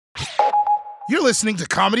You're listening to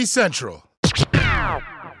Comedy Central. Well,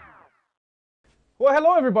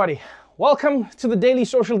 hello, everybody. Welcome to the Daily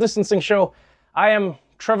Social Distancing Show. I am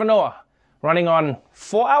Trevor Noah, running on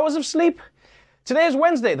 4 hours of sleep. Today is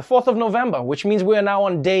Wednesday, the 4th of November, which means we are now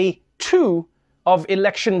on day 2 of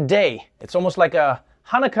Election Day. It's almost like a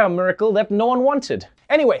Hanukkah miracle that no one wanted.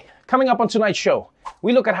 Anyway, coming up on tonight's show,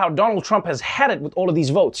 we look at how Donald Trump has had it with all of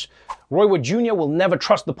these votes. Roy Wood Jr. will never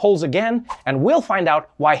trust the polls again, and we'll find out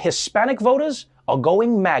why Hispanic voters are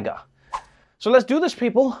going MAGA. So let's do this,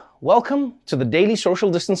 people. Welcome to the Daily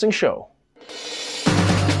Social Distancing Show.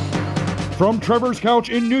 From Trevor's couch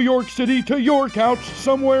in New York City to your couch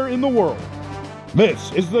somewhere in the world,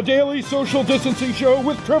 this is the Daily Social Distancing Show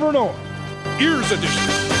with Trevor Noah. Ears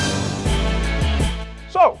Edition.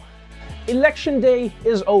 So, Election Day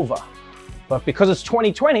is over. But because it's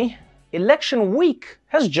 2020, Election Week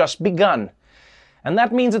has just begun. And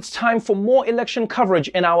that means it's time for more election coverage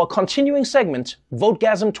in our continuing segment,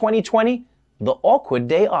 Votegasm 2020, the awkward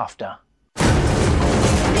day after.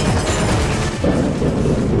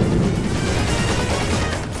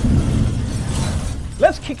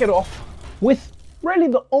 Let's kick it off with really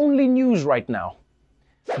the only news right now.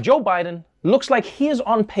 Joe Biden looks like he is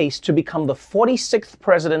on pace to become the 46th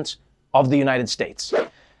president of the United States.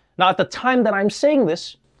 Now, at the time that I'm saying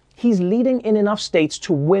this, he's leading in enough states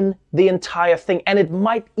to win the entire thing, and it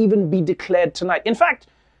might even be declared tonight. In fact,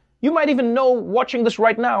 you might even know watching this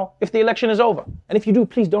right now if the election is over. And if you do,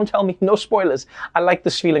 please don't tell me, no spoilers. I like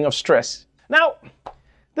this feeling of stress. Now,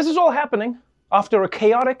 this is all happening after a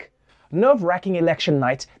chaotic, nerve-wracking election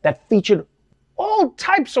night that featured all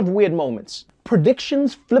types of weird moments.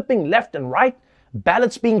 Predictions flipping left and right,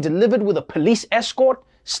 ballots being delivered with a police escort,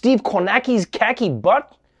 Steve Kornacki's khaki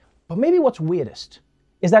butt. But maybe what's weirdest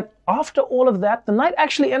is that after all of that, the night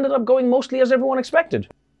actually ended up going mostly as everyone expected.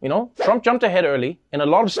 You know, Trump jumped ahead early in a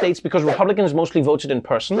lot of states because Republicans mostly voted in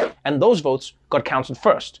person, and those votes got counted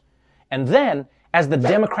first. And then, as the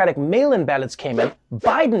Democratic mail-in ballots came in,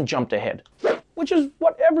 Biden jumped ahead, which is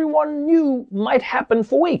what everyone knew might happen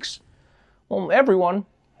for weeks. Well, everyone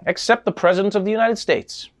except the President of the United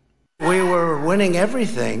States. We were winning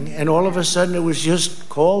everything, and all of a sudden it was just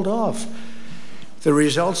called off. The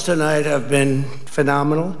results tonight have been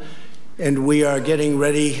phenomenal, and we are getting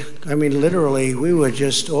ready. I mean, literally, we were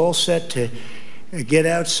just all set to get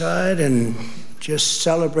outside and just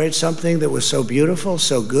celebrate something that was so beautiful,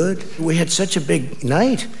 so good. We had such a big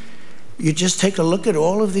night. You just take a look at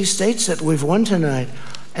all of these states that we've won tonight,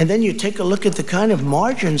 and then you take a look at the kind of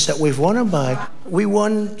margins that we've won them by. We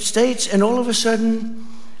won states, and all of a sudden,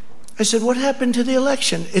 I said, what happened to the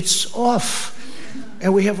election? It's off.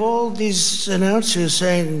 And we have all these announcers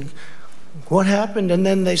saying, what happened? And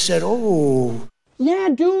then they said, oh. Yeah,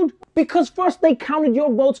 dude, because first they counted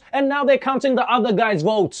your votes and now they're counting the other guy's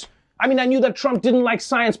votes. I mean, I knew that Trump didn't like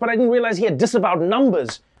science, but I didn't realize he had disavowed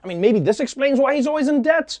numbers. I mean, maybe this explains why he's always in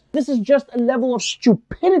debt. This is just a level of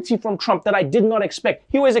stupidity from Trump that I did not expect.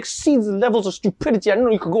 He always exceeds the levels of stupidity. I didn't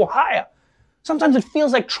know he could go higher. Sometimes it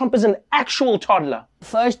feels like Trump is an actual toddler.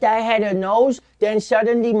 First I had a nose, then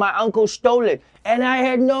suddenly my uncle stole it. And I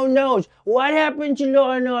had no nose. What happened to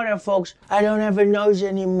Law and Order, folks? I don't have a nose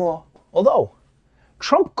anymore. Although,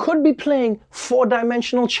 Trump could be playing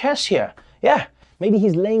four-dimensional chess here. Yeah, maybe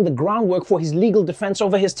he's laying the groundwork for his legal defense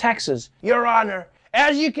over his taxes. Your Honor,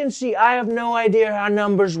 as you can see, I have no idea how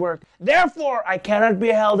numbers work. Therefore, I cannot be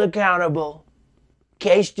held accountable.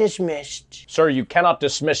 Case dismissed. Sir, you cannot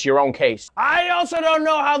dismiss your own case. I also don't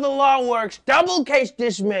know how the law works. Double case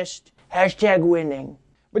dismissed. Hashtag winning.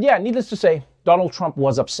 But yeah, needless to say, Donald Trump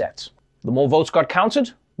was upset. The more votes got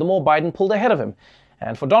counted, the more Biden pulled ahead of him.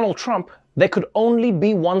 And for Donald Trump, there could only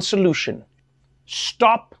be one solution.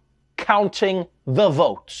 Stop counting the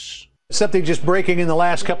votes. Something just breaking in the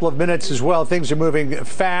last couple of minutes as well. Things are moving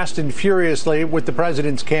fast and furiously with the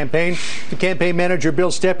president's campaign. The campaign manager,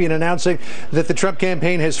 Bill Stepien, announcing that the Trump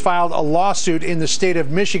campaign has filed a lawsuit in the state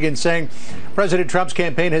of Michigan saying President Trump's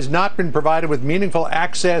campaign has not been provided with meaningful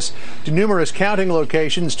access to numerous counting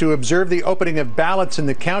locations to observe the opening of ballots in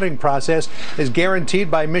the counting process as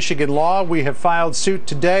guaranteed by Michigan law. We have filed suit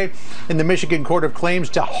today in the Michigan Court of Claims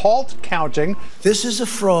to halt counting. This is a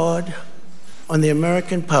fraud on the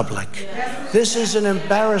American public. This is an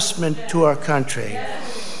embarrassment to our country.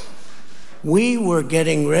 We were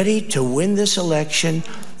getting ready to win this election.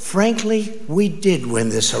 Frankly, we did win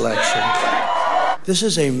this election. This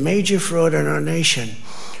is a major fraud in our nation.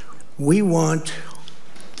 We want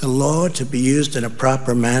the law to be used in a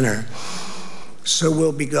proper manner. So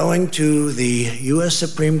we'll be going to the U.S.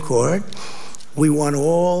 Supreme Court. We want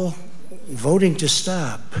all voting to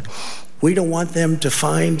stop. We don't want them to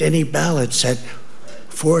find any ballots that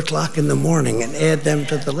 4 o'clock in the morning and add them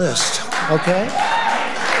to the list, okay?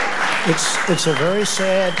 It's a very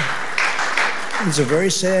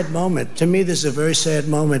sad moment. To me, this is a very sad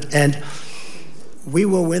moment, and we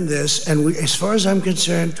will win this, and as far as I'm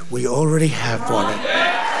concerned, we already have won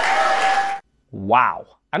it. Wow.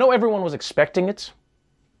 I know everyone was expecting it,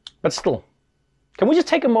 but still, can we just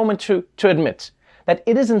take a moment to admit that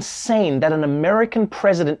it is insane that an American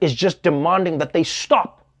president is just demanding that they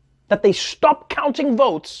stop counting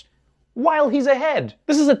votes while he's ahead.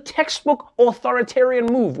 This is a textbook authoritarian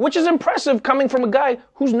move, which is impressive coming from a guy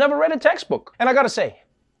who's never read a textbook. And I gotta say,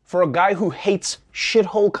 for a guy who hates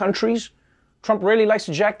shithole countries, Trump really likes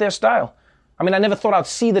to jack their style. I mean, I never thought I'd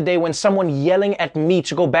see the day when someone yelling at me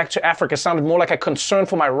to go back to Africa sounded more like a concern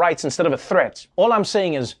for my rights instead of a threat. All I'm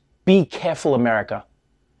saying is, be careful, America.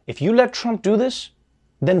 If you let Trump do this,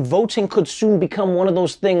 then voting could soon become one of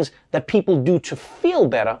those things that people do to feel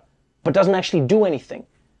better, but doesn't actually do anything.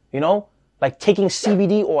 You know, like taking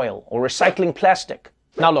CBD oil or recycling plastic.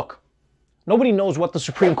 Now look, nobody knows what the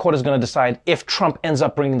Supreme Court is going to decide if Trump ends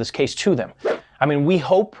up bringing this case to them. I mean, we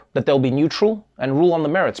hope that they'll be neutral and rule on the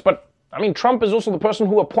merits, but I mean, Trump is also the person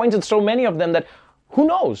who appointed so many of them that who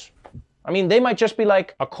knows? I mean, they might just be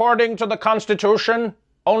like, according to the Constitution,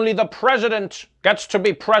 only the president gets to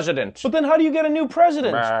be president. But then how do you get a new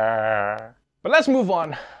president? But let's move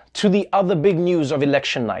on to the other big news of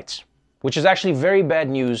election night, which is actually very bad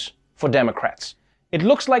news for Democrats. It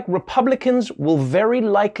looks like Republicans will very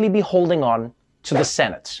likely be holding on to the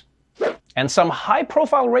Senate. And some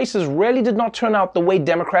high-profile races really did not turn out the way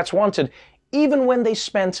Democrats wanted, even when they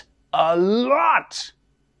spent a lot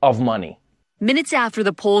of money. Minutes after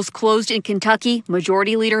the polls closed in Kentucky,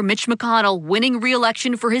 Majority Leader Mitch McConnell winning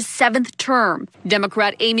re-election for his 7th term.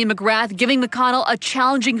 Democrat Amy McGrath giving McConnell a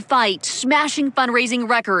challenging fight, smashing fundraising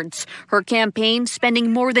records. Her campaign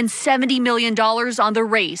spending more than $70 million on the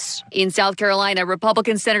race. In South Carolina,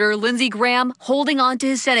 Republican Senator Lindsey Graham holding on to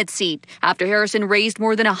his Senate seat after Harrison raised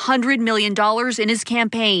more than $100 million in his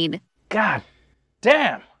campaign. God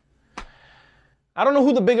damn. I don't know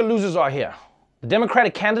who the bigger losers are here. The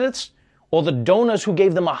Democratic candidates or the donors who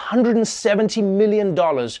gave them $170 million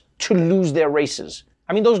to lose their races.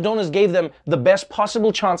 I mean, those donors gave them the best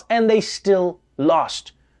possible chance and they still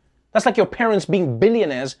lost. That's like your parents being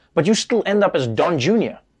billionaires, but you still end up as Don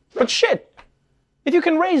Jr. But shit, if you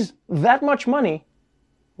can raise that much money,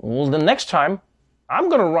 well, the next time, I'm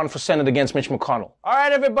gonna run for Senate against Mitch McConnell. All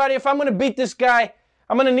right, everybody, if I'm gonna beat this guy,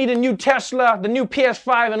 I'm gonna need a new Tesla, the new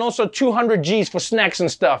PS5, and also 200 G's for snacks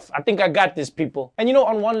and stuff. I think I got this, people. And you know,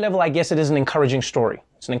 on one level, I guess it is an encouraging story.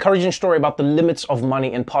 It's an encouraging story about the limits of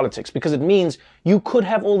money in politics, because it means you could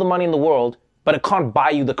have all the money in the world, but it can't buy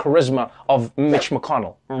you the charisma of Mitch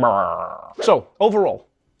McConnell. So, overall,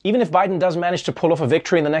 even if Biden does manage to pull off a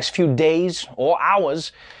victory in the next few days or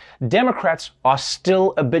hours, Democrats are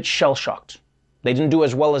still a bit shell-shocked. They didn't do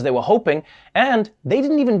as well as they were hoping, and they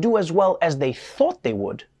didn't even do as well as they thought they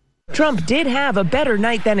would. Trump did have a better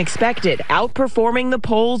night than expected, outperforming the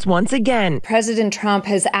polls once again. President Trump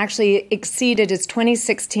has actually exceeded his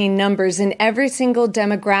 2016 numbers in every single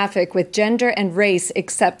demographic with gender and race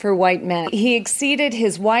except for white men. He exceeded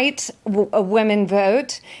his white women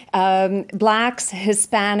vote, blacks,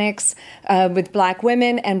 Hispanics, with black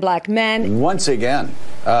women and black men. Once again,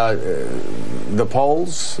 the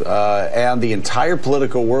polls and the entire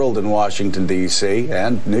political world in Washington, D.C.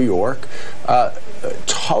 and New York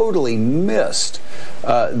totally missed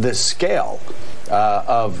the scale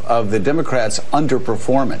of the Democrats'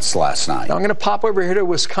 underperformance last night. Now I'm going to pop over here to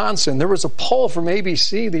Wisconsin. There was a poll from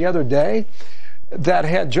ABC the other day that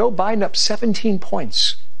had Joe Biden up 17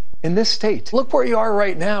 points in this state. Look where you are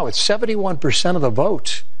right now. It's 71% of the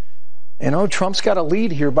vote. You know, Trump's got a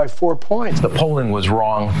lead here by 4 points. The polling was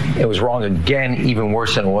wrong. It was wrong again, even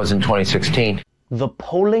worse than it was in 2016. The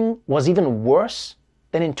polling was even worse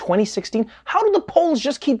than in 2016? How do the polls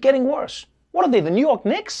just keep getting worse? What are they, the New York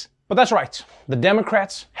Knicks? But that's right. The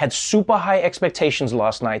Democrats had super high expectations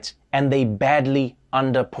last night, and they badly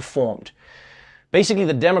underperformed. Basically,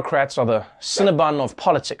 the Democrats are the Cinnabon of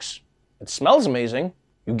politics. It smells amazing.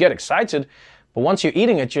 You get excited. But once you're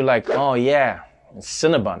eating it, you're like, oh yeah, it's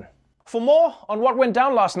Cinnabon. For more on what went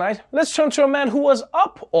down last night, let's turn to a man who was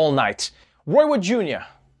up all night. Roy Wood Jr.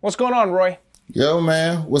 What's going on, Roy? Yo,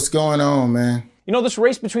 man. What's going on, man? You know, this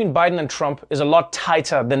race between Biden and Trump is a lot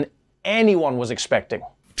tighter than anyone was expecting.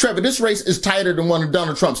 Trevor, this race is tighter than one of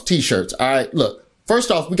Donald Trump's T-shirts. All right, look,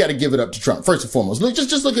 first off, we got to give it up to Trump, first and foremost. Look,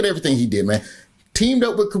 just look at everything he did, man. Teamed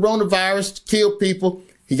up with coronavirus to kill people.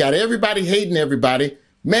 He got everybody hating everybody.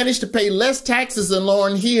 Managed to pay less taxes than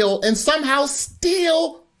Lauryn Hill and somehow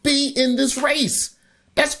still be in this race.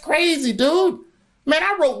 That's crazy, dude. Man,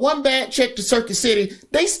 I wrote one bad check to Circuit City.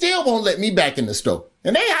 They still won't let me back in the store.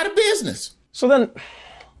 And they out of business. So then,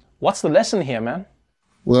 what's the lesson here, man?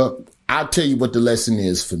 Well, I'll tell you what the lesson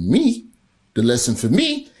is for me. The lesson for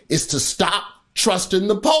me is to stop trusting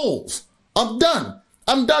the polls. I'm done.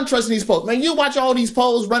 I'm done trusting these polls. Man, you watch all these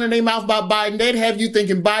polls running their mouth about Biden. They'd have you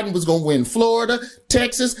thinking Biden was going to win Florida,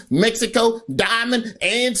 Texas, Mexico, Diamond,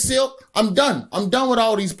 and Silk. I'm done. I'm done with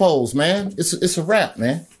all these polls, man. It's a wrap,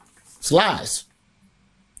 man. It's lies.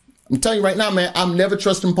 I'm telling you right now, man, I'm never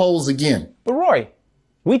trusting polls again. But Roy,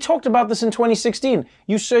 we talked about this in 2016.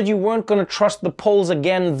 You said you weren't going to trust the polls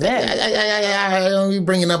again then. Don't be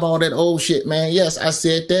bringing up all that old shit, man. Yes, I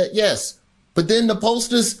said that, yes. But then the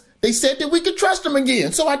pollsters, they said that we could trust them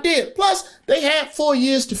again. So I did. Plus, they had 4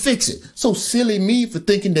 years to fix it. So silly me for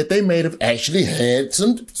thinking that they may have actually had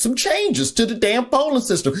some changes to the damn polling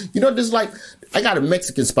system. You know, just like, I got a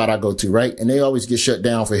Mexican spot I go to, right? And they always get shut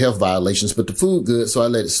down for health violations, but the food good, so I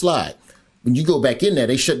let it slide. When you go back in there,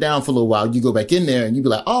 they shut down for a little while. You go back in there and you be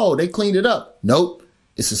like, oh, they cleaned it up. Nope.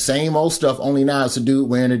 It's the same old stuff, only now it's a dude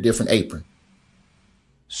wearing a different apron.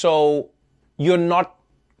 So you're not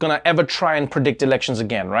going to ever try and predict elections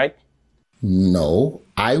again, right? No,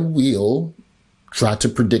 I will try to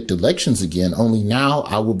predict elections again, only now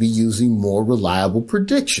I will be using more reliable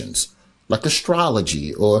predictions, like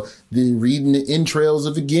astrology or reading the entrails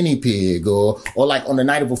of a guinea pig or like on the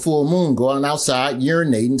night of a full moon, going outside,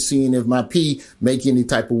 urinating, seeing if my pee make any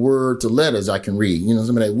type of words or letters I can read, you know,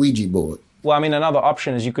 some of that Ouija board. Well, I mean, another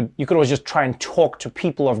option is you could always just try and talk to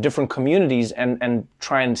people of different communities and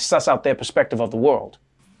try and suss out their perspective of the world.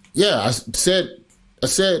 Yeah, I said,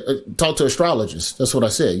 talk to astrologists. That's what I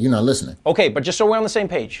said. You're not listening. Okay, but just so we're on the same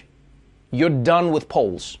page, you're done with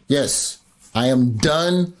polls. Yes, I am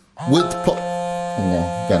done with polls.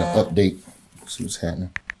 Got an update. See what's happening.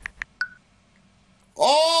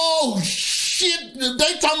 Oh, shit.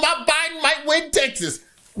 They talking about Biden might win Texas.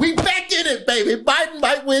 We back in it, baby. Biden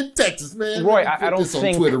might win Texas, man. Roy, I don't this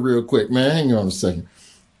think... on Twitter real quick, man. Hang on a second.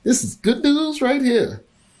 This is good news right here.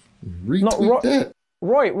 Retweet that.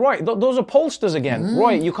 Roy, those are pollsters again.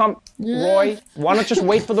 Roy, you can't... Yeah. Roy, why not just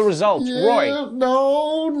wait for the results? Yeah, Roy.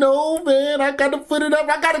 No, man. I got to put it up.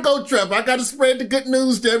 I got to go, Trevor. I got to spread the good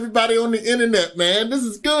news to everybody on the internet, man. This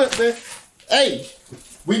is good, man. Hey,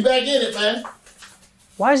 we back in it, man.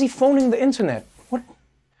 Why is he phoning the internet? What?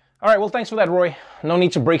 All right, well, thanks for that, Roy. No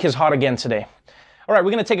need to break his heart again today. All right, we're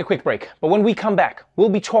going to take a quick break. But when we come back, we'll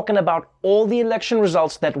be talking about all the election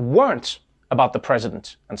results that weren't about the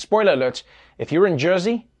president. And spoiler alert, if you're in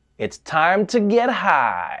Jersey, it's time to get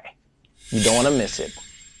high. You don't want to miss it.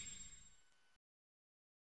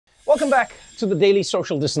 Welcome back to the Daily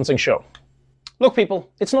Social Distancing Show. Look,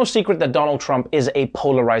 people, it's no secret that Donald Trump is a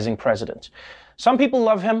polarizing president. Some people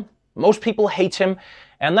love him, most people hate him,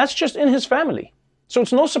 and that's just in his family. So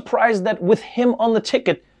it's no surprise that with him on the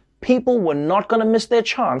ticket, people were not going to miss their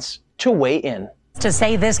chance to weigh in. To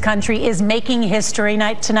say this country is making history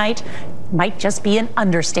tonight might just be an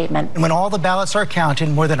understatement. When all the ballots are counted,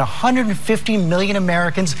 more than 150 million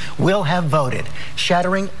Americans will have voted,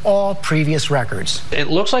 shattering all previous records. It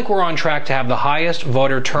looks like we're on track to have the highest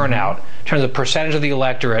voter turnout in terms of percentage of the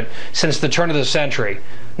electorate since the turn of the century.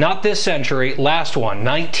 Not this century, last one,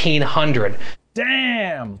 1900.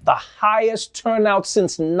 Damn, the highest turnout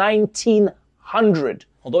since 1900.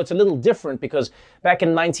 Although it's a little different because back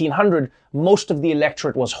in 1900, most of the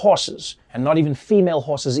electorate was horses, and not even female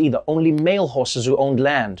horses either, only male horses who owned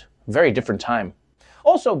land. Very different time.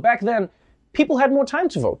 Also, back then, people had more time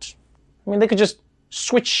to vote. I mean, they could just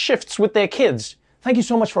switch shifts with their kids. Thank you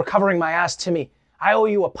so much for covering my ass, Timmy. I owe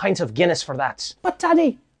you a pint of Guinness for that. But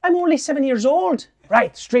Daddy, I'm only 7 years old.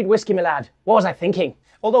 Right, straight whiskey, my lad. What was I thinking?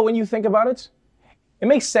 Although when you think about it, it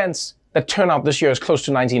makes sense that turnout this year is close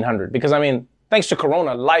to 1900 because, I mean, thanks to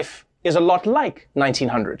Corona, life is a lot like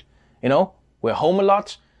 1900. You know, we're home a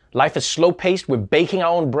lot. Life is slow-paced. We're baking our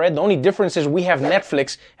own bread. The only difference is we have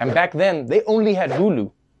Netflix, and back then, they only had Hulu.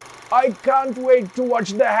 I can't wait to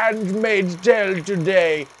watch The Handmaid's Tale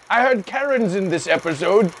today. I heard Karen's in this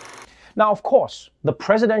episode. Now, of course, the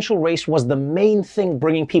presidential race was the main thing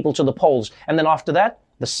bringing people to the polls. And then after that,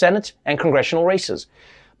 the Senate and congressional races.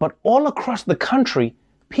 But all across the country,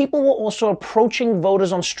 people were also approaching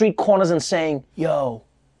voters on street corners and saying, yo,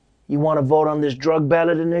 you want to vote on this drug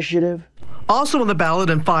ballot initiative? Also on the ballot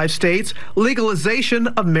in 5 states, legalization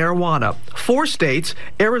of marijuana. 4 states,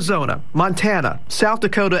 Arizona, Montana, South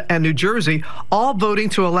Dakota, and New Jersey, all voting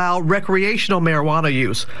to allow recreational marijuana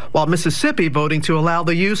use, while Mississippi voting to allow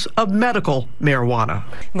the use of medical marijuana.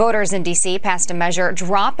 Voters in D.C. passed a measure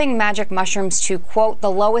dropping magic mushrooms to, quote,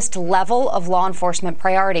 the lowest level of law enforcement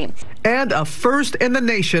priority. And a first in the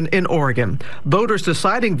nation in Oregon. Voters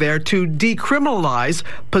deciding there to decriminalize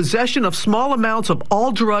possession of small amounts of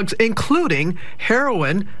all drugs, including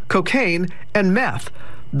heroin, cocaine, and meth.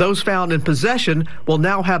 Those found in possession will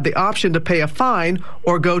now have the option to pay a fine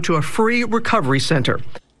or go to a free recovery center.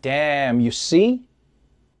 Damn, you see?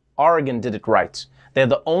 Oregon did it right. They're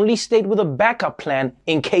the only state with a backup plan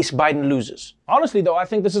in case Biden loses. Honestly, though, I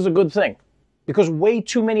think this is a good thing, because way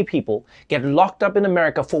too many people get locked up in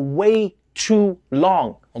America for way too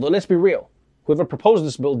long. Although, let's be real, whoever proposed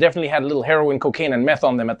this bill definitely had a little heroin, cocaine, and meth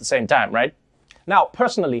on them at the same time, right? Now,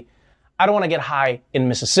 personally, I don't want to get high in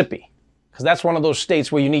Mississippi, because that's one of those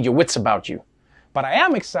states where you need your wits about you. But I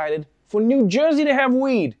am excited for New Jersey to have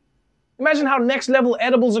weed. Imagine how next level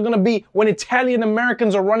edibles are going to be when Italian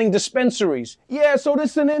Americans are running dispensaries. Yeah, so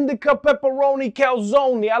this is an indica pepperoni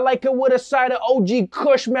calzone. I like it with a side of OG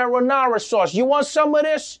Kush marinara sauce. You want some of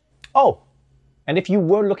this? Oh, and if you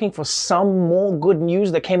were looking for some more good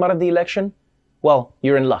news that came out of the election, well,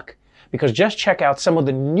 you're in luck. Because just check out some of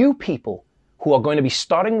the new people who are going to be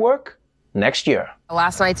starting work next year.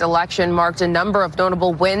 Last night's election marked a number of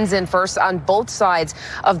notable wins and firsts on both sides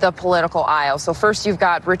of the political aisle. So first, you've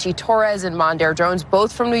got Richie Torres and Mondaire Jones,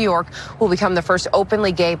 both from New York, who will become the first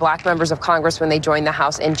openly gay black members of Congress when they join the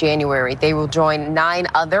House in January. They will join 9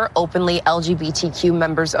 other openly LGBTQ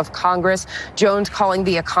members of Congress. Jones calling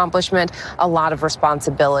the accomplishment a lot of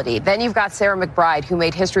responsibility. Then you've got Sarah McBride, who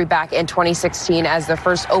made history back in 2016 as the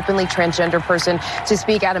first openly transgender person to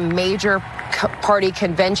speak at a major party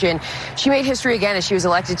convention. She made history again as she was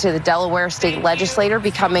elected to the Delaware state legislature,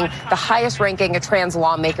 becoming the highest ranking trans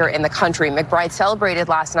lawmaker in the country. McBride celebrated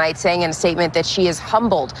last night, saying in a statement that she is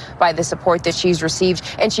humbled by the support that she's received,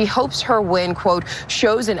 and she hopes her win, quote,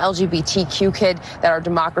 shows an LGBTQ kid that our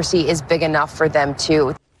democracy is big enough for them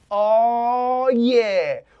too. Oh,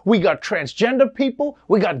 yeah. We got transgender people.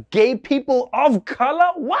 We got gay people of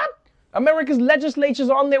color. What? America's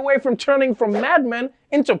legislature's on their way from turning from Mad Men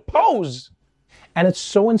into Pose. And it's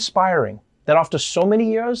so inspiring that after so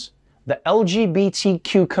many years, the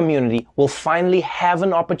LGBTQ community will finally have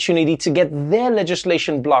an opportunity to get their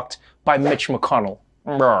legislation blocked by Mitch McConnell.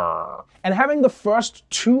 And having the first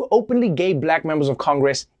 2 openly gay black members of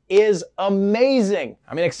Congress is amazing.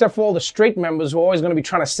 I mean, except for all the straight members who are always going to be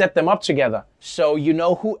trying to set them up together. So you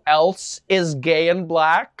know who else is gay and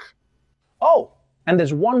black? Oh, and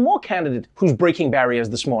there's one more candidate who's breaking barriers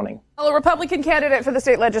this morning. A Republican candidate for the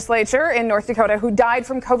state legislature in North Dakota who died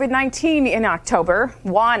from COVID-19 in October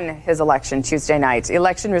won his election Tuesday night.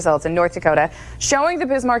 Election results in North Dakota showing the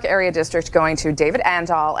Bismarck area district going to David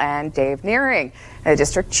Andal and Dave Nearing. The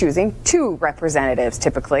district choosing 2 representatives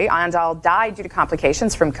typically. Andal died due to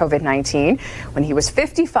complications from COVID-19 when he was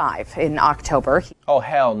 55 in October. Oh,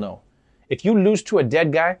 hell no. If you lose to a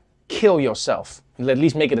dead guy, kill yourself. At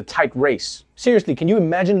least make it a tight race. Seriously, can you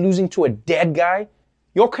imagine losing to a dead guy?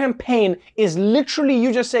 Your campaign is literally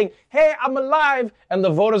you just saying, hey, I'm alive. And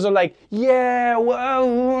the voters are like, yeah,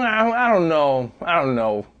 well, I don't know.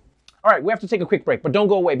 All right, we have to take a quick break, but don't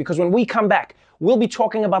go away, because when we come back, we'll be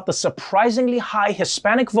talking about the surprisingly high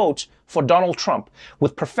Hispanic vote for Donald Trump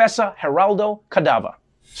with Professor Geraldo Cadava.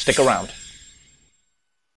 Stick around.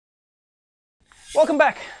 Welcome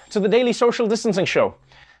back to the Daily Social Distancing Show.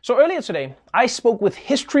 So earlier today, I spoke with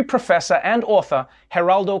history professor and author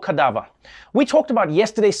Geraldo Cadava. We talked about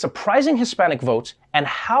yesterday's surprising Hispanic vote and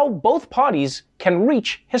how both parties can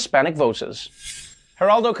reach Hispanic voters.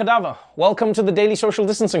 Geraldo Cadava, welcome to the Daily Social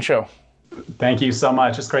Distancing Show. Thank you so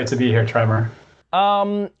much. It's great to be here, Trevor.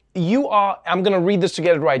 You are, I'm going to read this to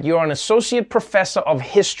get it right, you are an associate professor of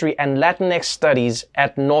history and Latinx studies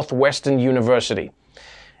at Northwestern University.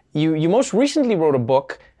 You most recently wrote a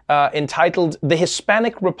book entitled The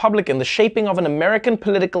Hispanic Republican, The Shaping of an American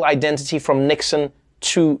Political Identity from Nixon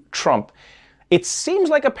to Trump. It seems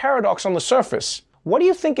like a paradox on the surface. What do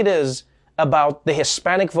you think it is about the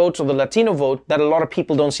Hispanic vote or the Latino vote that a lot of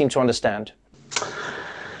people don't seem to understand?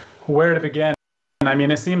 Where to begin? I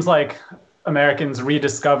mean, it seems like Americans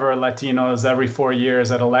rediscover Latinos every 4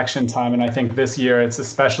 years at election time, and I think this year it's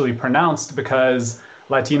especially pronounced because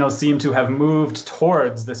Latinos seem to have moved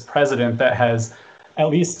towards this president that has, at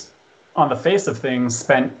least on the face of things,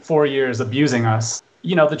 spent 4 years abusing us.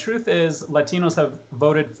 You know, the truth is Latinos have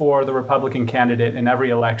voted for the Republican candidate in every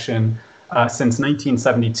election since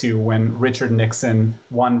 1972, when Richard Nixon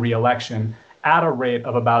won re-election. at a rate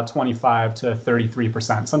of about 25 to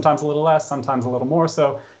 33%, sometimes a little less, sometimes a little more.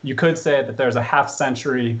 So you could say that there's a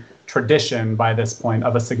half-century tradition by this point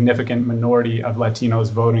of a significant minority of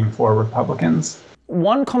Latinos voting for Republicans.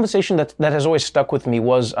 One conversation that has always stuck with me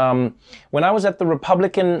was when I was at the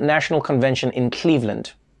Republican National Convention in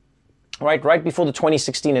Cleveland, right before the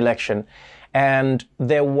 2016 election, and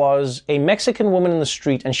there was a Mexican woman in the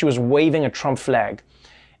street, and she was waving a Trump flag.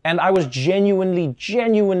 And I was genuinely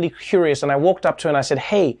curious, and I walked up to her and I said,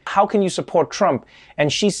 hey, how can you support Trump?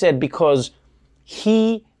 And she said, because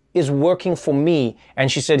he is working for me.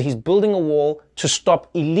 And she said, he's building a wall to stop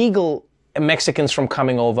illegal Mexicans from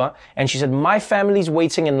coming over. And she said, my family's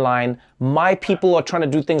waiting in line. My people are trying to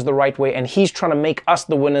do things the right way. And he's trying to make us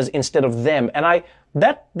the winners instead of them. And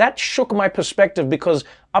that shook my perspective, because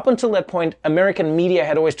up until that point, American media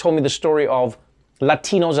had always told me the story of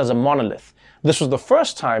Latinos as a monolith. This was the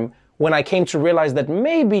first time when I came to realize that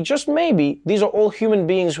maybe, just maybe, these are all human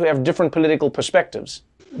beings who have different political perspectives.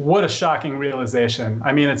 What a shocking realization.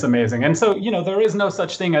 I mean, it's amazing. And so, there is no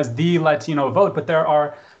such thing as the Latino vote, but there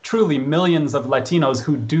are truly millions of Latinos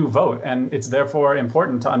who do vote, and it's therefore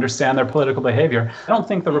important to understand their political behavior. I don't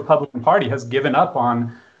think the Republican Party has given up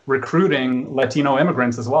on recruiting Latino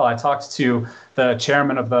immigrants as well. I talked to the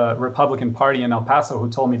chairman of the Republican Party in El Paso, who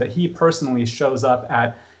told me that he personally shows up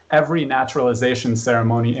at every naturalization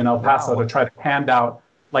ceremony in El Paso to try to hand out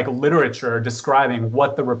literature describing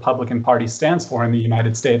what the Republican Party stands for in the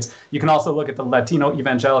United States. You can also look at the Latino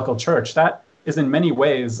Evangelical Church. That is in many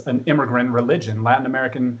ways an immigrant religion. Latin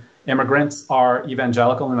American immigrants are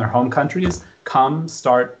evangelical in their home countries, come,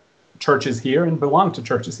 start churches here, and belong to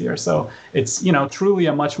churches here. So it's, truly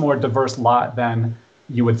a much more diverse lot than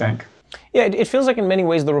you would think. Yeah, it feels like in many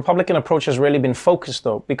ways the Republican approach has really been focused,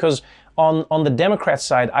 though, because on the Democrat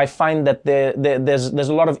side, I find that there's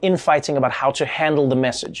a lot of infighting about how to handle the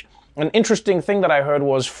message. An interesting thing that I heard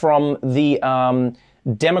was from the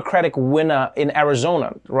Democratic winner in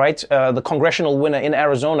Arizona, right? The congressional winner in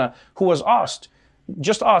Arizona, who was asked,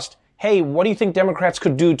 hey, what do you think Democrats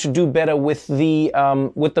could do to do better with the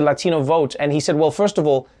Latino vote? And he said, well, first of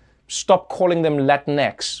all, stop calling them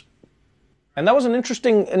Latinx. And that was an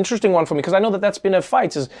interesting one for me, because I know that that's been a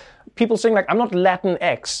fight, is people saying I'm not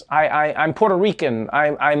Latinx, I'm Puerto Rican,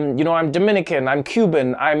 I'm Dominican, I'm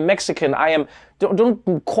Cuban, I'm Mexican,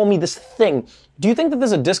 don't call me this thing. Do you think that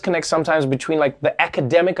there's a disconnect sometimes between the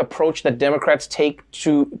academic approach that Democrats take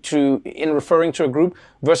to in referring to a group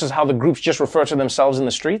versus how the groups just refer to themselves in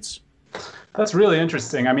the streets? That's really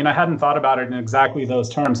interesting. I mean, I hadn't thought about it in exactly those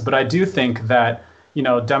terms, but I do think that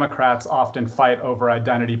Democrats often fight over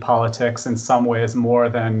identity politics in some ways more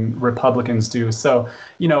than Republicans do. So,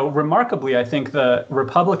 remarkably, I think the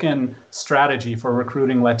Republican strategy for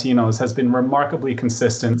recruiting Latinos has been remarkably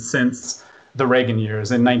consistent since the Reagan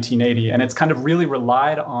years in 1980. And it's kind of really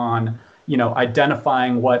relied on,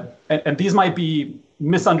 identifying and these might be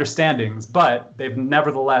misunderstandings, but they've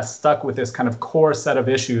nevertheless stuck with this kind of core set of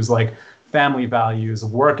issues like family values,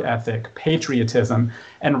 work ethic, patriotism.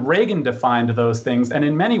 And Reagan defined those things. And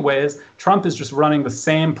in many ways, Trump is just running the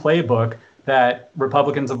same playbook that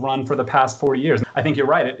Republicans have run for the past 40 years. I think you're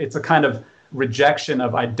right. It's a kind of rejection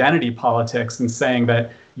of identity politics and saying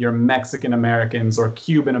that you're Mexican Americans or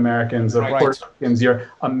Cuban Americans or Puerto Ricans, you're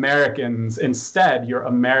Americans. Instead, you're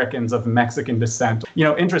Americans of Mexican descent.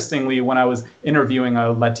 Interestingly, when I was interviewing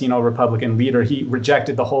a Latino Republican leader, he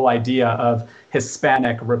rejected the whole idea of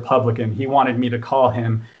Hispanic Republican. He wanted me to call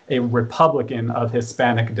him a Republican of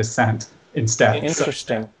Hispanic descent instead.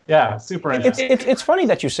 Interesting. So, yeah, super interesting. It's funny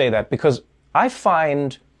that you say that, because I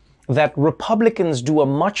find that Republicans do a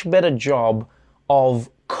much better job of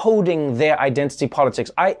coding their identity politics.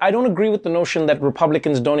 I don't agree with the notion that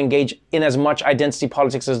Republicans don't engage in as much identity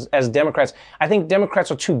politics as Democrats. I think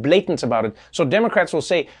Democrats are too blatant about it. So Democrats will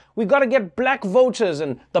say, we got to get black voters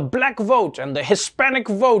and the black vote and the Hispanic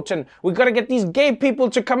vote, and we got to get these gay people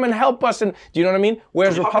to come and help us. And do you know what I mean?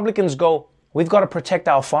 Whereas Republicans go, we've got to protect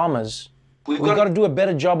our farmers. We've got to do a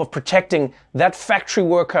better job of protecting that factory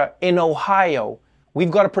worker in Ohio. We've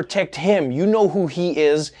got to protect him. You know who he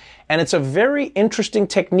is. And it's a very interesting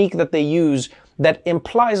technique that they use that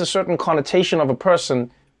implies a certain connotation of a person,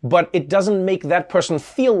 but it doesn't make that person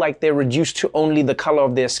feel like they're reduced to only the color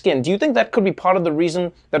of their skin. Do you think that could be part of the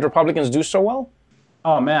reason that Republicans do so well?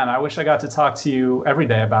 Oh, man, I wish I got to talk to you every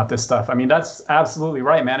day about this stuff. I mean, that's absolutely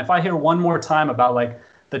right, man. If I hear one more time about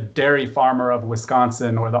the dairy farmer of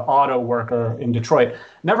Wisconsin or the auto worker in Detroit,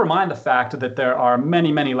 never mind the fact that there are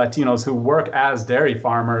many, many Latinos who work as dairy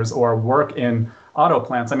farmers or work in auto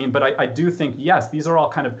plants. I mean, but I do think, yes, these are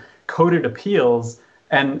all kind of coded appeals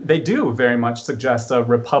And they do very much suggest a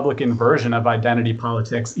Republican version of identity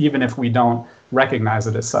politics, even if we don't recognize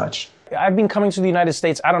it as such. I've been coming to the United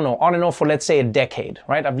States, I don't know, on and off for, let's say, a decade,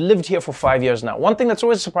 right? I've lived here for 5 years now. One thing that's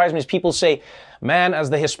always surprised me is people say, man, as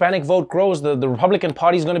the Hispanic vote grows, the Republican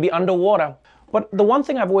Party is going to be underwater. But the one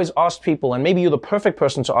thing I've always asked people, and maybe you're the perfect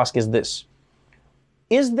person to ask, is this.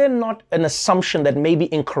 Is there not an assumption that may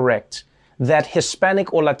be incorrect that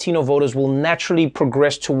Hispanic or Latino voters will naturally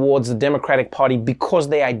progress towards the Democratic Party because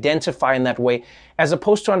they identify in that way, as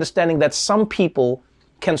opposed to understanding that some people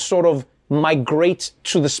can sort of migrate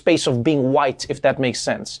to the space of being white, if that makes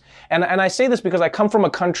sense. And I say this because I come from a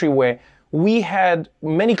country where we had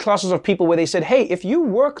many classes of people where they said, hey, if you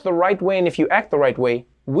work the right way and if you act the right way,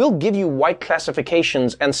 we'll give you white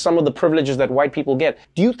classifications and some of the privileges that white people get.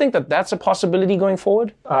 Do you think that that's a possibility going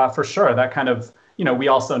forward? For sure. That kind of, we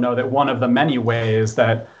also know that one of the many ways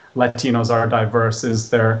that Latinos are diverse is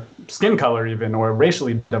their skin color even, or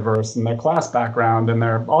racially diverse, and their class background, and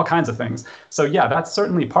their all kinds of things. So yeah, that's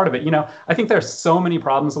certainly part of it. I think there's so many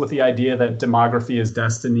problems with the idea that demography is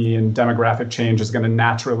destiny and demographic change is going to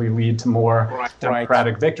naturally lead to more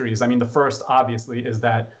democratic victories. I mean, the first obviously is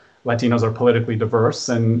that Latinos are politically diverse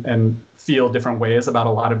and feel different ways about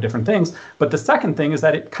a lot of different things. But the second thing is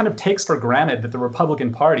that it kind of takes for granted that the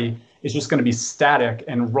Republican Party is just going to be static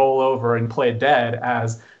and roll over and play dead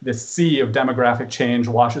as this sea of demographic change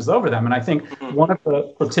washes over them. And I think one of the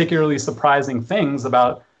particularly surprising things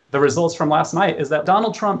about the results from last night is that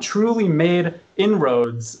Donald Trump truly made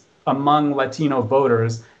inroads among Latino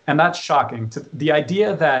voters. And that's shocking. The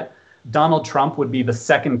idea that Donald Trump would be the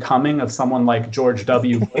second coming of someone like George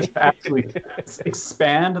W. Bush to actually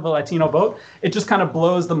expand the Latino vote, it just kind of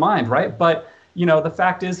blows the mind, right? But the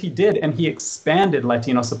fact is he did, and he expanded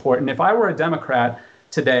Latino support. And if I were a Democrat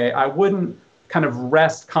today, I wouldn't kind of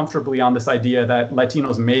rest comfortably on this idea that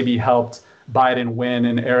Latinos maybe helped Biden win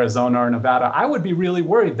in Arizona or Nevada. I would be really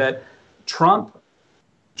worried that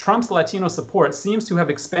Trump's Latino support seems to have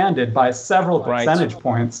expanded by several percentage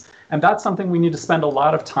points. And that's something we need to spend a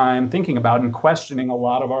lot of time thinking about and questioning a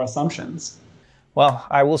lot of our assumptions. Well,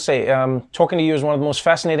 I will say, talking to you is one of the most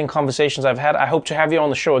fascinating conversations I've had. I hope to have you on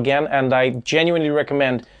the show again, and I genuinely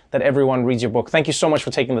recommend that everyone reads your book. Thank you so much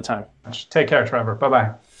for taking the time. Take care, Trevor.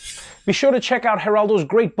 Bye-bye. Be sure to check out Geraldo's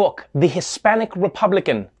great book, The Hispanic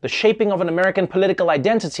Republican, The Shaping of an American Political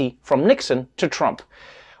Identity from Nixon to Trump.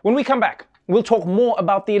 When we come back, we'll talk more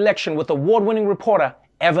about the election with award-winning reporter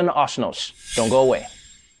Evan Osnos. Don't go away.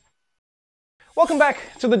 Welcome back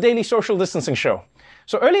to the Daily Social Distancing Show.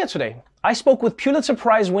 So earlier today, I spoke with Pulitzer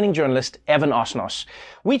Prize-winning journalist Evan Osnos.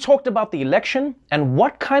 We talked about the election and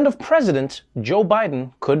what kind of president Joe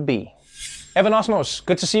Biden could be. Evan Osnos,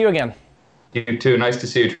 good to see you again. You too. Nice to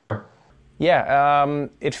see you, Trevor. Yeah,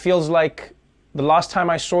 it feels like the last time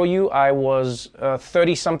I saw you, I was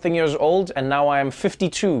 30-something years old, and now I am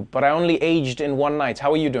 52, but I only aged in one night.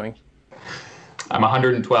 How are you doing? I'm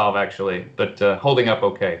 112, actually, but holding up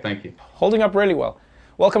okay. Thank you. Holding up really well.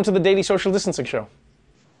 Welcome to the Daily Social Distancing Show.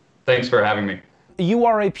 Thanks for having me. You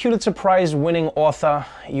are a Pulitzer Prize-winning author.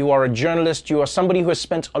 You are a journalist. You are somebody who has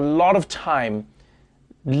spent a lot of time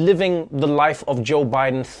living the life of Joe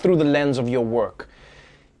Biden through the lens of your work.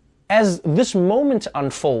 As this moment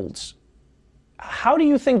unfolds, how do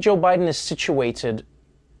you think Joe Biden is situated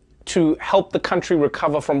to help the country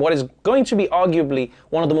recover from what is going to be arguably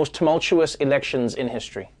one of the most tumultuous elections in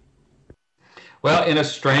history? Well, in a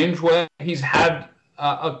strange way, he's had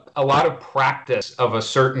a lot of practice of a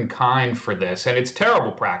certain kind for this, and it's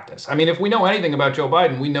terrible practice. I mean, if we know anything about Joe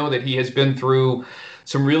Biden, we know that he has been through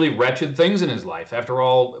some really wretched things in his life. After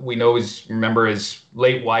all, we know remember his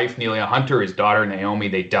late wife, Nelia Hunter, his daughter, Naomi,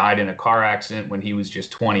 they died in a car accident when he was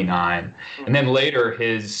just 29. And then later,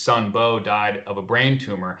 his son, Beau, died of a brain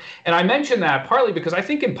tumor. And I mention that partly because I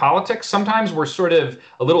think in politics, sometimes we're sort of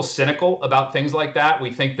a little cynical about things like that.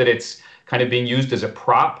 We think that it's kind of being used as a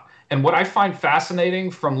prop. And what I find fascinating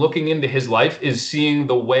from looking into his life is seeing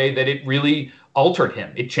the way that it really altered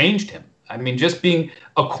him. It changed him. I mean, just being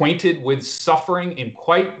acquainted with suffering in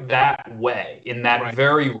quite that way, in that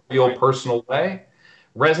very real personal way,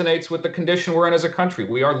 resonates with the condition we're in as a country.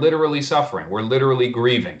 We are literally suffering. We're literally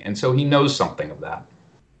grieving. And so he knows something of that.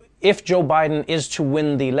 If Joe Biden is to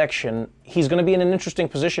win the election, he's going to be in an interesting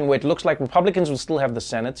position where it looks like Republicans will still have the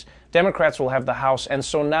Senate, Democrats will have the House. And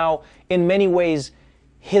so now, in many ways,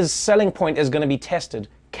 his selling point is going to be tested.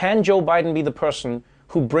 Can Joe Biden be the person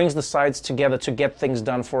who brings the sides together to get things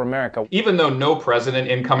done for America. Even though no president,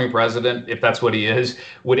 incoming president, if that's what he is,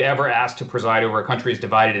 would ever ask to preside over a country as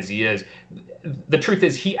divided as he is, the truth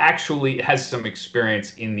is he actually has some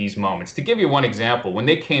experience in these moments. To give you one example, when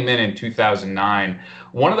they came in 2009,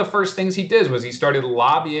 one of the first things he did was he started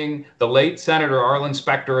lobbying the late Senator Arlen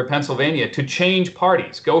Specter of Pennsylvania to change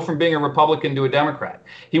parties, go from being a Republican to a Democrat.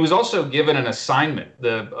 He was also given an assignment.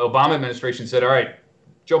 The Obama administration said, all right,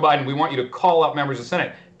 Joe Biden, we want you to call up members of the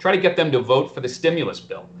Senate, try to get them to vote for the stimulus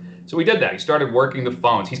bill. So he did that. He started working the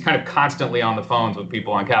phones. He's kind of constantly on the phones with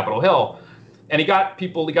people on Capitol Hill. And he got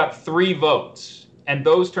 3 votes. And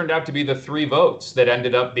those turned out to be the 3 votes that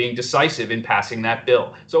ended up being decisive in passing that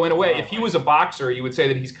bill. So in a way, if he was a boxer, you would say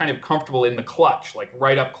that he's kind of comfortable in the clutch, like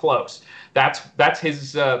right up close. That's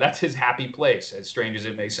his happy place, as strange as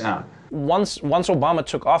it may sound. Once Obama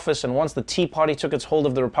took office and once the Tea Party took its hold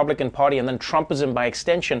of the Republican Party and then Trumpism by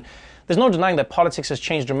extension, there's no denying that politics has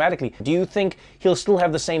changed dramatically. Do you think he'll still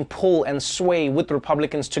have the same pull and sway with the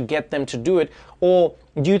Republicans to get them to do it? Or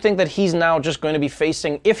do you think that he's now just going to be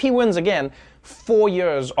facing, if he wins again, 4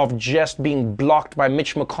 years of just being blocked by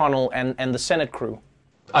Mitch McConnell and the Senate crew?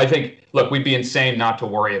 I think, look, we'd be insane not to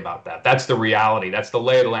worry about that. That's the reality. That's the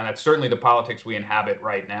lay of the land. That's certainly the politics we inhabit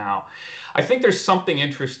right now. I think there's something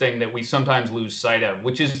interesting that we sometimes lose sight of,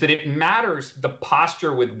 which is that it matters the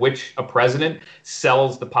posture with which a president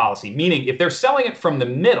sells the policy. Meaning, if they're selling it from the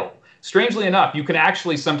middle, strangely enough, you can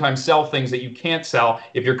actually sometimes sell things that you can't sell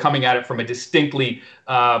if you're coming at it from a distinctly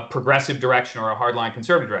progressive direction or a hardline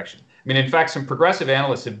conservative direction. I mean, in fact, some progressive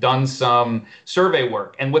analysts have done some survey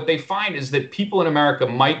work, and what they find is that people in America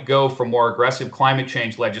might go for more aggressive climate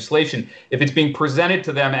change legislation if it's being presented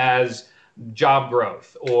to them as job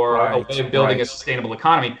growth or a way of building a sustainable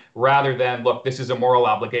economy, rather than, look, this is a moral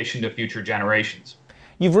obligation to future generations.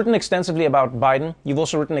 You've written extensively about Biden. You've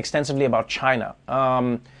also written extensively about China.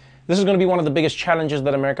 This is going to be one of the biggest challenges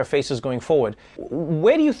that America faces going forward.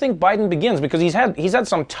 Where do you think Biden begins? Because he's had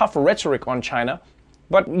some tough rhetoric on China.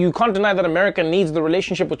 But you can't deny that America needs the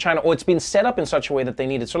relationship with China, or it's been set up in such a way that they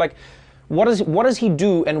need it. So, like, what does he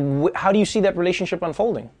do, and how do you see that relationship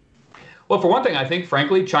unfolding? Well, for one thing, I think,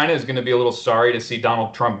 frankly, China is going to be a little sorry to see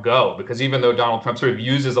Donald Trump go, because even though Donald Trump sort of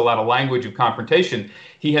uses a lot of language of confrontation,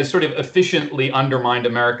 he has sort of efficiently undermined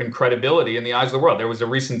American credibility in the eyes of the world. There was a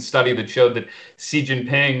recent study that showed that Xi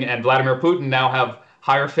Jinping and Vladimir Putin now have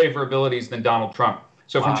higher favorabilities than Donald Trump.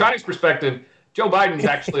 So from China's perspective, Joe Biden's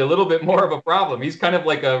actually a little bit more of a problem. He's kind of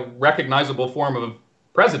like a recognizable form of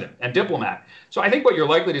president and diplomat. So I think what you're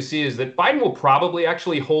likely to see is that Biden will probably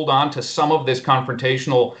actually hold on to some of this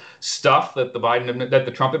confrontational stuff that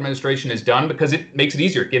the Trump administration has done, because it makes it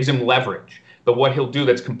easier. It gives him leverage. But what he'll do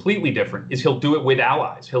that's completely different is he'll do it with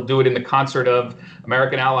allies. He'll do it in the concert of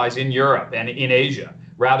American allies in Europe and in Asia,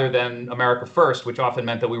 rather than America first, which often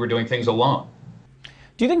meant that we were doing things alone.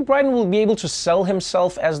 Do you think Biden will be able to sell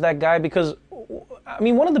himself as that guy? Because, I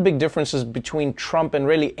mean, one of the big differences between Trump and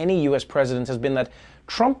really any U.S. president has been that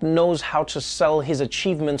Trump knows how to sell his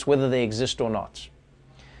achievements, whether they exist or not.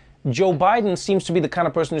 Joe Biden seems to be the kind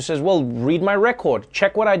of person who says, well, read my record,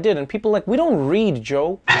 check what I did. And people are like, we don't read,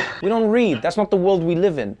 Joe. We don't read. That's not the world we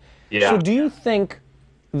live in. Yeah. So do you think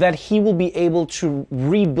that he will be able to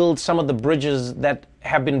rebuild some of the bridges that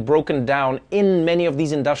have been broken down in many of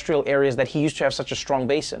these industrial areas that he used to have such a strong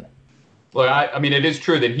base in? Well, I mean, it is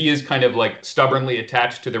true that he is kind of like stubbornly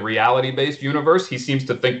attached to the reality-based universe. He seems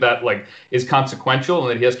to think that like is consequential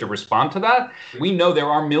and that he has to respond to that. We know there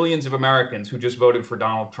are millions of Americans who just voted for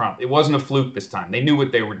Donald Trump. It wasn't a fluke this time. They knew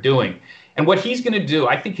what they were doing. And what he's going to do,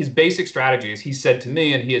 I think his basic strategy, as he said to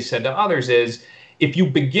me and he has said to others, is if you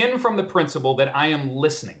begin from the principle that I'm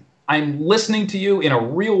listening to you in a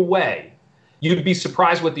real way, you'd be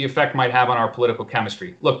surprised what the effect might have on our political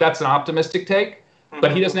chemistry. Look, that's an optimistic take.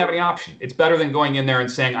 But he doesn't have any option. It's better than going in there and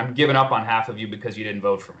saying, I'm giving up on half of you because you didn't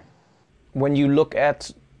vote for me. When you look at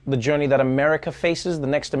the journey that America faces, the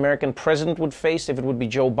next American president would face, if it would be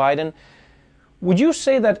Joe Biden, would you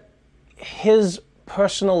say that his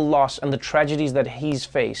personal loss and the tragedies that he's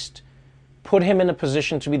faced put him in a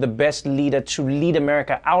position to be the best leader to lead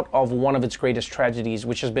America out of one of its greatest tragedies,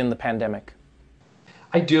 which has been the pandemic?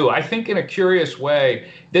 I do. I think in a curious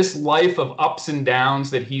way, this life of ups and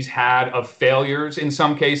downs that he's had, of failures in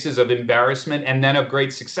some cases, of embarrassment, and then of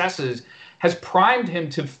great successes, has primed him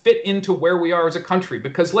to fit into where we are as a country.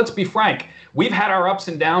 Because let's be frank, we've had our ups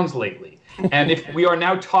and downs lately. And if we are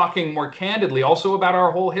now talking more candidly also about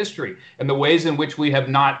our whole history and the ways in which we have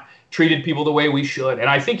not treated people the way we should. And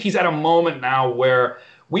I think he's at a moment now where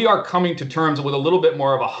we are coming to terms with a little bit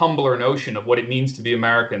more of a humbler notion of what it means to be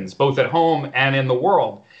Americans, both at home and in the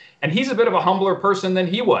world. And he's a bit of a humbler person than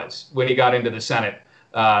he was when he got into the Senate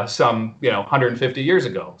some 150 years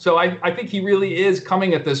ago. So I think he really is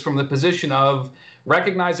coming at this from the position of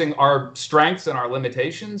recognizing our strengths and our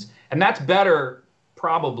limitations, and that's better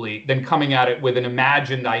probably than coming at it with an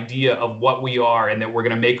imagined idea of what we are and that we're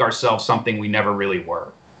going to make ourselves something we never really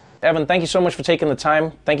were. Evan, thank you so much for taking the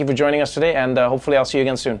time. Thank you for joining us today, and hopefully I'll see you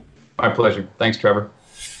again soon. My pleasure. Thanks, Trevor.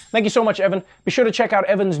 Thank you so much, Evan. Be sure to check out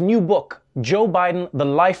Evan's new book, Joe Biden, The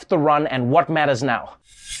Life, the Run, and What Matters Now.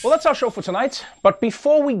 Well, that's our show for tonight. But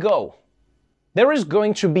before we go, there is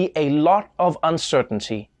going to be a lot of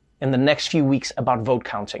uncertainty in the next few weeks about vote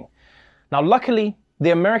counting. Now, luckily,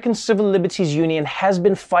 the American Civil Liberties Union has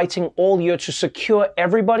been fighting all year to secure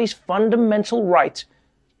everybody's fundamental right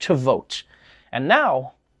to vote. And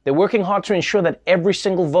now they're working hard to ensure that every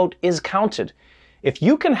single vote is counted. If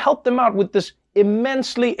you can help them out with this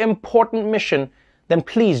immensely important mission, then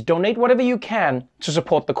please donate whatever you can to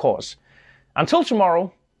support the cause. Until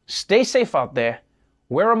tomorrow, stay safe out there,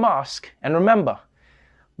 wear a mask, and remember,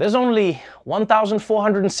 there's only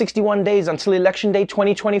 1,461 days until Election Day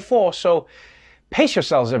 2024, so pace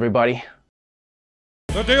yourselves, everybody.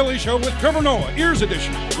 The Daily Show with Trevor Noah, Ears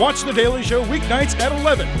Edition. Watch The Daily Show weeknights at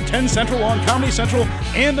 11, 10 Central on Comedy Central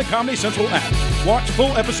and the Comedy Central app. Watch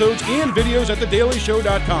full episodes and videos at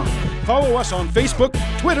thedailyshow.com. Follow us on Facebook,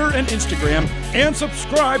 Twitter, and Instagram, and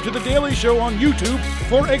subscribe to The Daily Show on YouTube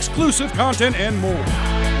for exclusive content and more.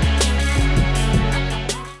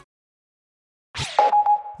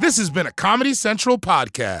 This has been a Comedy Central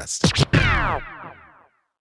podcast.